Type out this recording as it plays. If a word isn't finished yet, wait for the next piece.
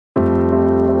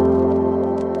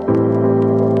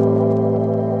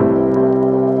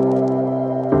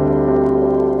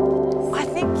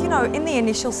know, in the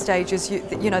initial stages,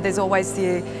 you know, there's always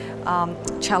the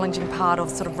challenging part of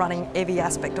sort of running every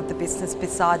aspect of the business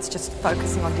besides just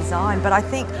focusing on design. But I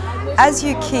think as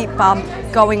you keep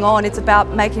going on, it's about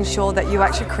making sure that you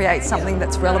actually create something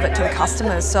that's relevant to the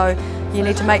customers. So you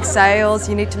need to make sales,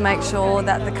 you need to make sure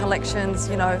that the collections,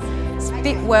 you know,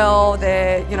 fit well,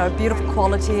 they're, you know, beautiful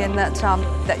quality, and that,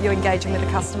 that you're engaging with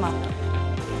the customer.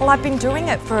 Well, I've been doing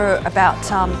it for about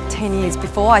 10 years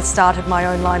before I started my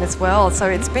own line as well. So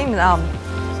it's been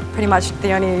pretty much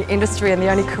the only industry and the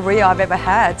only career I've ever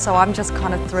had. So I'm just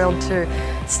kind of thrilled to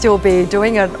still be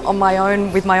doing it on my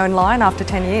own with my own line after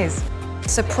 10 years.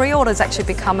 So pre-orders actually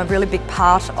become a really big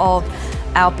part of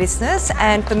our business,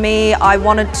 and for me, I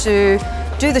wanted to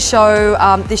do the show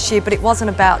this year, but it wasn't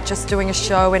about just doing a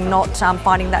show and not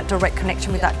finding that direct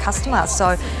connection with that customer.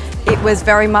 So it was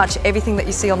very much everything that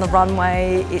you see on the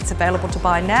runway, it's available to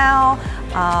buy now.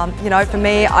 You know, for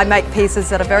me, I make pieces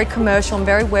that are very commercial and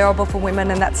very wearable for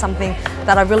women, and that's something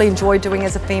that I really enjoy doing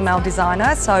as a female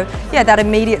designer. So yeah, that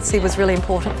immediacy was really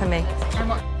important for me.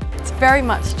 It's very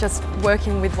much just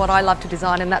working with what I love to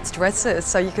design, and that's dresses.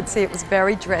 So you could see it was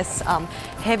very dress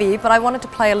heavy, but I wanted to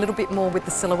play a little bit more with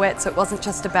the silhouette, so it wasn't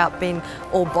just about being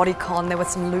all bodycon. There were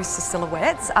some looser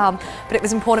silhouettes, but it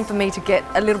was important for me to get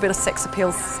a little bit of sex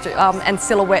appeal and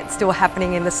silhouette still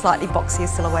happening in the slightly boxier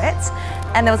silhouettes.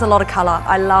 And there was a lot of colour.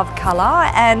 I love colour,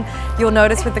 and you'll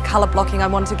notice with the colour blocking I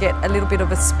wanted to get a little bit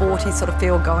of a sporty sort of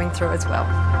feel going through as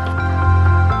well.